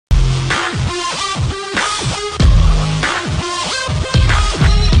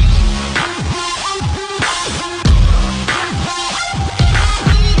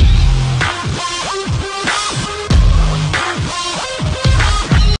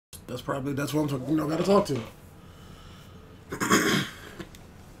That's what I'm talking. Gotta talk to.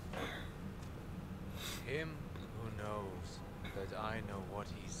 Him who knows that I know what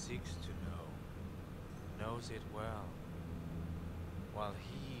he seeks to know, knows it well, while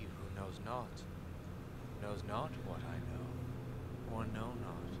he who knows not what I know, or know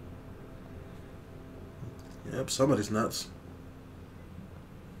not. Yep, somebody's nuts.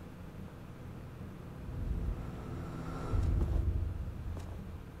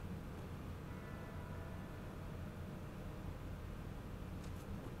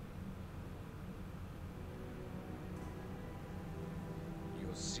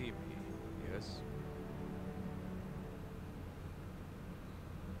 You'll see me, yes?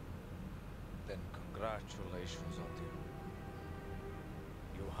 Then congratulations on you.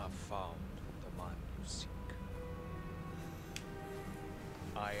 You have found the man you seek.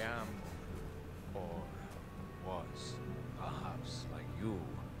 I am, or was, perhaps like you,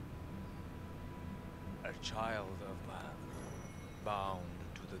 a child of man, bound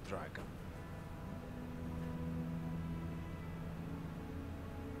to the dragon.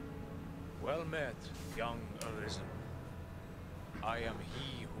 Well met, young Arisen. I am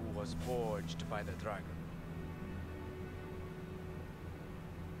he who was forged by the dragon.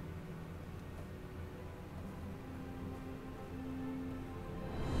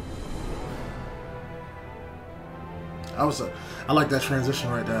 I like that transition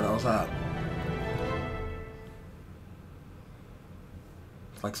right there. That was hot.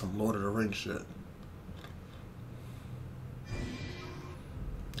 It's like some Lord of the Rings shit.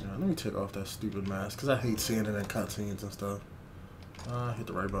 Let me take off that stupid mask, because I hate seeing it in cutscenes and stuff. I hit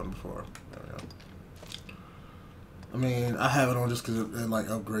the right button before. There we go. I mean, I have it on just because it like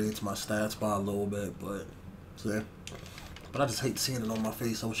upgrades my stats by a little bit, but see. But I just hate seeing it on my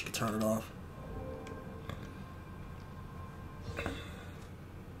face. I wish you could turn it off.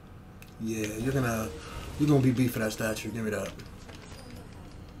 Yeah, you're gonna be beat for that statue. Give me that.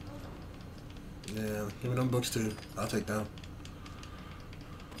 Yeah, give me them books too. I'll take them.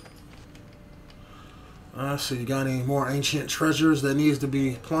 So you got any more ancient treasures that needs to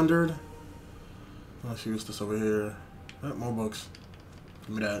be plundered? Let's see what's this over here. Oh, more books.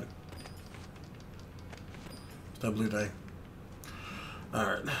 Give me that. It's that blue thing.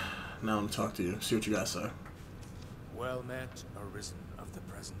 Alright. Now I'm gonna talk to you. See what you got, sir. Well met, Arisen of the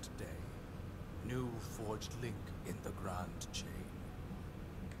present day. New forged link in the grand chain.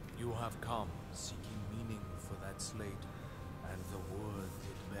 You have come seeking meaning for that slate and the worth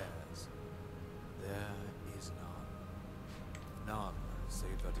it bears. There is none. None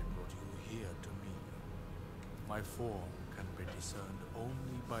save that it brought you here to me. My form can be discerned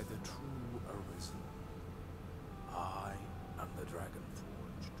only by the true Arisen. I am the Dragon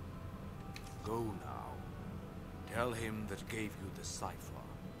Forged. Go now. Tell him that gave you the cipher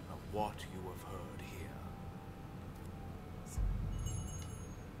of what you have heard here.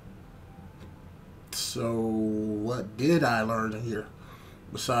 So, what did I learn here?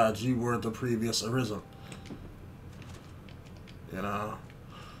 Besides, you were the previous Arisen. You know?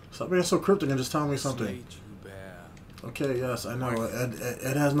 Stop being so cryptic and just tell me something. Slate you bear. Okay, yes, I know.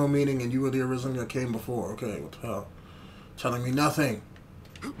 It has no meaning and you were the Arisen that came before. Okay, what the hell? Telling me nothing.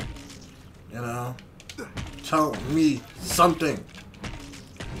 You know? Tell me something.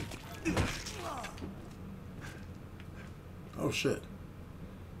 Oh, shit.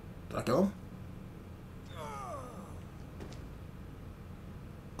 Did I kill him?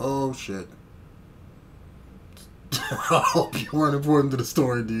 Oh, shit. I hope you weren't important to the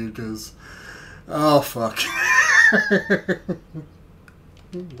story, dude, because... Oh, fuck.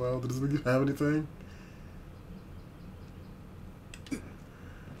 Well, does this have anything?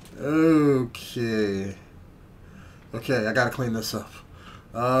 Okay. Okay, I gotta clean this up.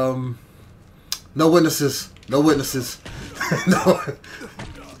 No witnesses. No witnesses. No.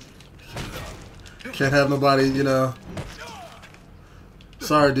 Can't have nobody, you know...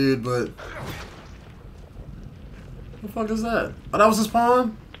 Sorry, dude, but... What the fuck is that? Oh, that was his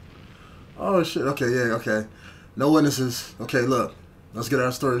pawn? Oh, shit. Okay, yeah, okay. No witnesses. Okay, look. Let's get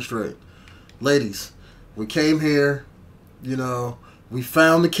our story straight. Ladies, we came here, you know, we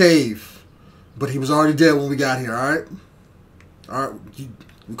found the cave, but he was already dead when we got here, alright? Alright,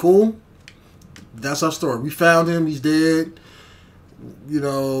 we cool? That's our story. We found him, he's dead. You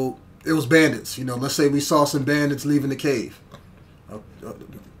know, it was bandits. You know, let's say we saw some bandits leaving the cave.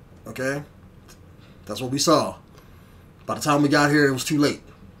 Okay? That's what we saw. By the time we got here, it was too late.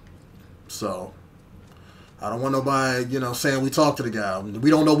 So, I don't want nobody, you know, saying we talked to the guy. We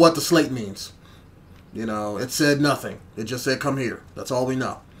don't know what the slate means. You know, it said nothing. It just said, come here. That's all we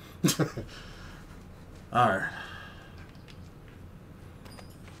know. Alright.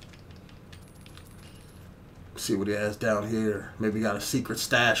 see what he has down here. Maybe he got a secret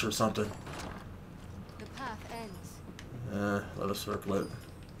stash or something. The path ends. Let us circle it.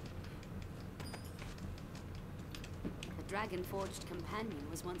 The dragon-forged companion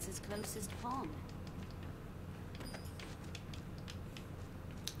was once his closest pawn.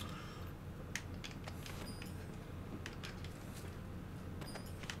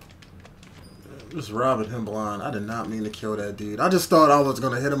 Just robbing him blind. I did not mean to kill that dude. I just thought I was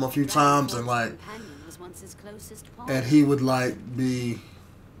gonna hit him a few times and like, and he would like be,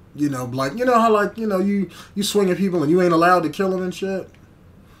 you know, like, you know how like, you know, you swing at people and you ain't allowed to kill them and shit.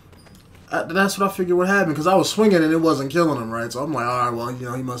 That's what I figured would happen, because I was swinging and it wasn't killing him, right? So I'm like, all right, well, you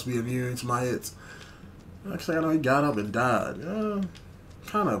know, he must be immune to my hits. Actually, I know he got up and died.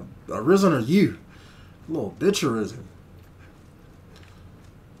 Kind of Arisen or you, little bitch Arisen.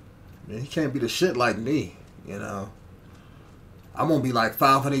 Man, he can't be the shit like me, you know. I'm gonna be like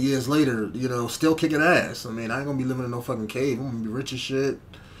 500 years later, you know, still kicking ass. I mean, I ain't gonna be living in no fucking cave. I'm gonna be rich as shit.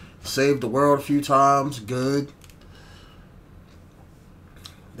 Saved the world a few times. Good.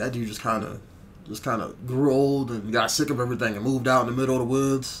 That dude just kind of grew old and got sick of everything and moved out in the middle of the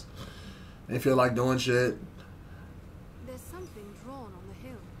woods. Ain't feel like doing shit. There's something drawn on the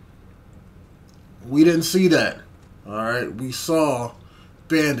hill. We didn't see that. All right, we saw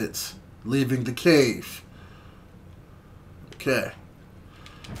bandits leaving the cave. Okay.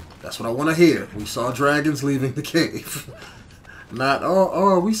 That's what I want to hear. We saw dragons leaving the cave. Not,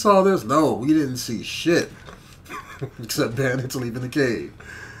 oh, we saw this. No, we didn't see shit. Except bandits leaving the cave.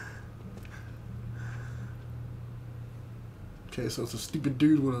 Okay, so it's a stupid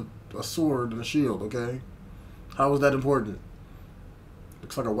dude with a sword and a shield, okay? How is that important?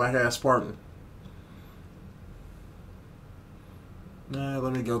 Looks like a whack-ass Spartan. Nah,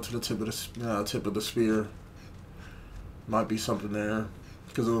 let me go to the tip of the spear. Might be something there,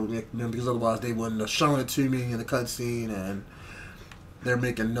 because otherwise they wouldn't have shown it to me in the cutscene, and they're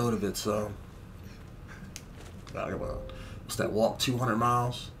making note of it. So, what's that walk? 200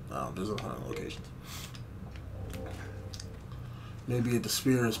 miles? No, there's 100 locations. Maybe the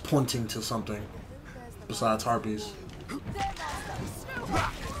spear is pointing to something besides harpies.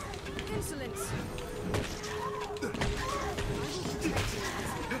 Insolence.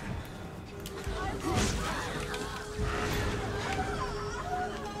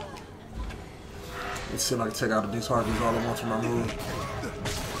 Let's see if I can take out these harpies all at once with my move.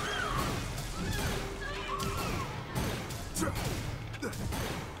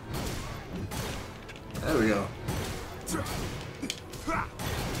 There we go.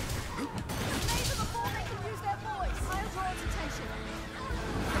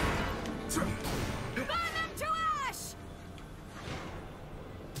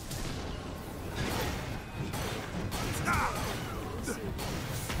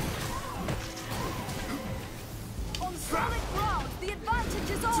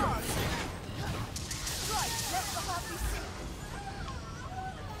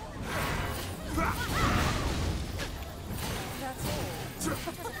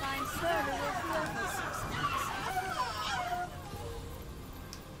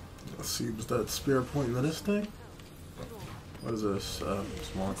 Let's see, was that spear pointing to this thing? What is this?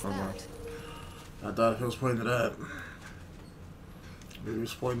 Small corner. I thought it was pointing to that. Maybe it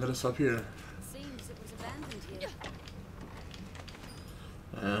was pointing to this up here. Seems it was abandoned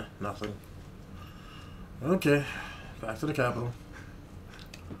here. Nothing. Okay, back to the capital.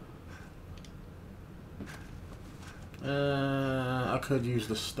 I could use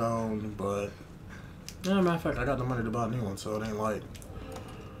the stone, but matter of fact, I got the money to buy a new one, so it ain't like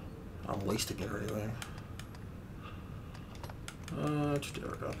I'm wasting it or anything. There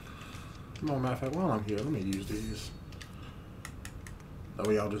we go. Come on, matter of fact, while I'm here, let me use these. That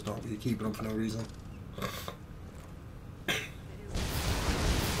way y'all just don't be keeping them for no reason.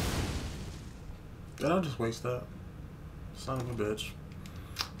 Did I just waste that? Son of a bitch.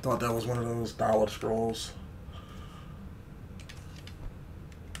 Thought that was one of those Dogma scrolls.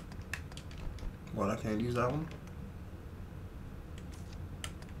 What, I can't use that one?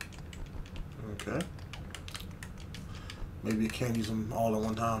 Okay. Maybe you can't use them all at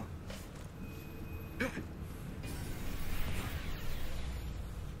one time. This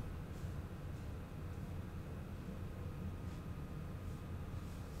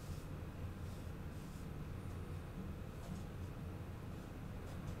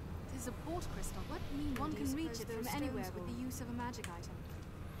is a port crystal. What mean one can reach it from anywhere with the use of a magic item?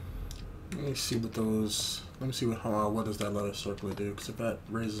 Let me see what those. Let me see what does that letter circle do? Because if that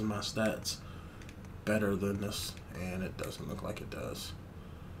raises my stats better than this, and it doesn't look like it does.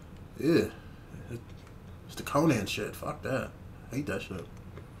 Yeah, it's the Conan shit. Fuck that. I hate that shit.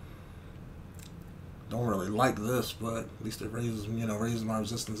 Don't really like this, but at least it raises, you know, raises my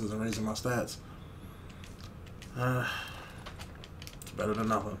resistances and raising my stats. It's better than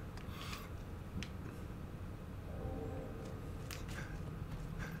nothing.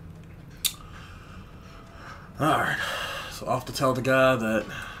 Alright, so off to tell the guy that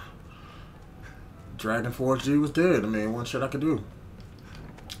Dragon Forge G was dead. I mean, what shit I could do?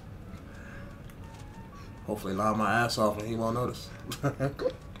 Hopefully lie my ass off and he won't notice.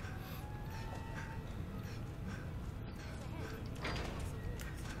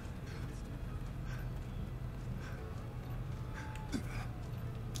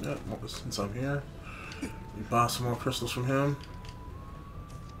 Yep, since I'm here, we buy some more crystals from him.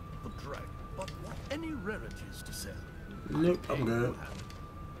 But what any rarities to sell? Nope, I'm good.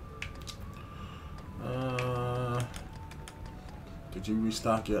 Did you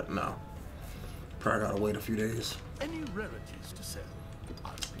restock yet? No. Probably gotta wait a few days. Any rarities to sell?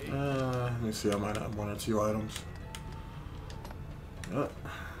 Let me see, I might have 1 or 2 items. Yep.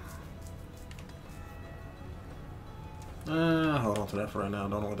 Hold on to that for right now.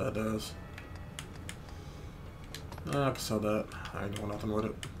 Don't know what that does. I can sell that. I ain't doing nothing with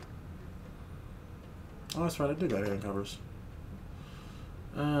it. Oh, that's right. I did got hand covers.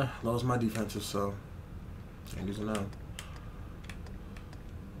 Lowers my defenses, so ain't using that.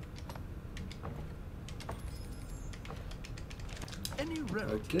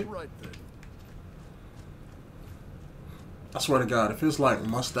 Okay. Right then. I swear to God, if his like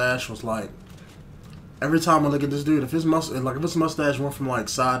mustache was like, every time I look at this dude, if his mustache went from like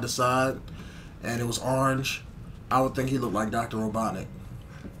side to side and it was orange, I would think he looked like Dr. Robotnik.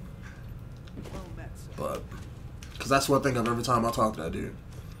 Well met, sir. But because that's what I think of every time I talk to that dude.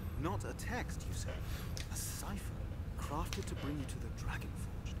 Not a text, you said. A cipher crafted to bring you to the Dragon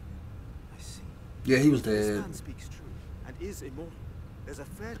Forge. I see. Yeah, he was This dead. man speaks true and is immortal. There's a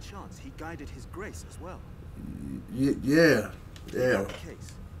fair chance he guided his grace as well. Yeah. In that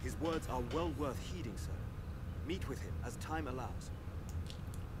case, his words are well worth heeding, sir. Meet with him as time allows.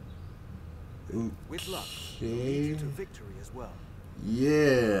 With luck, he'll lead you to victory as well.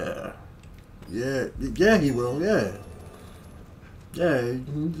 Yeah, he will. Yeah,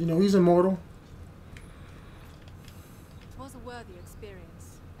 you know he's immortal. It was a worthy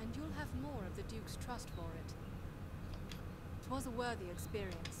experience, and you'll have more of the Duke's trust for it. It was a worthy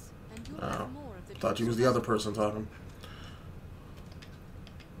experience, and you'll have more of the Duke's Thought you was the other person talking.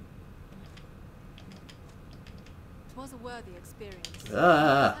 It was a worthy experience. Ah.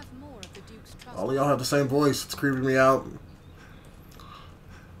 You'll have more of the Duke's trust. All of y'all have the same voice. It's creeping me out.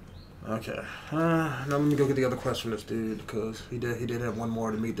 Okay. Now let me go get the other quest from this dude because he did have one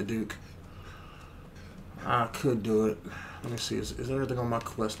more to meet the Duke. I could do it. Let me see. Is there anything on my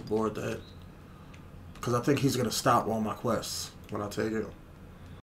quest board that? Because I think he's gonna stop all my quests when I take it.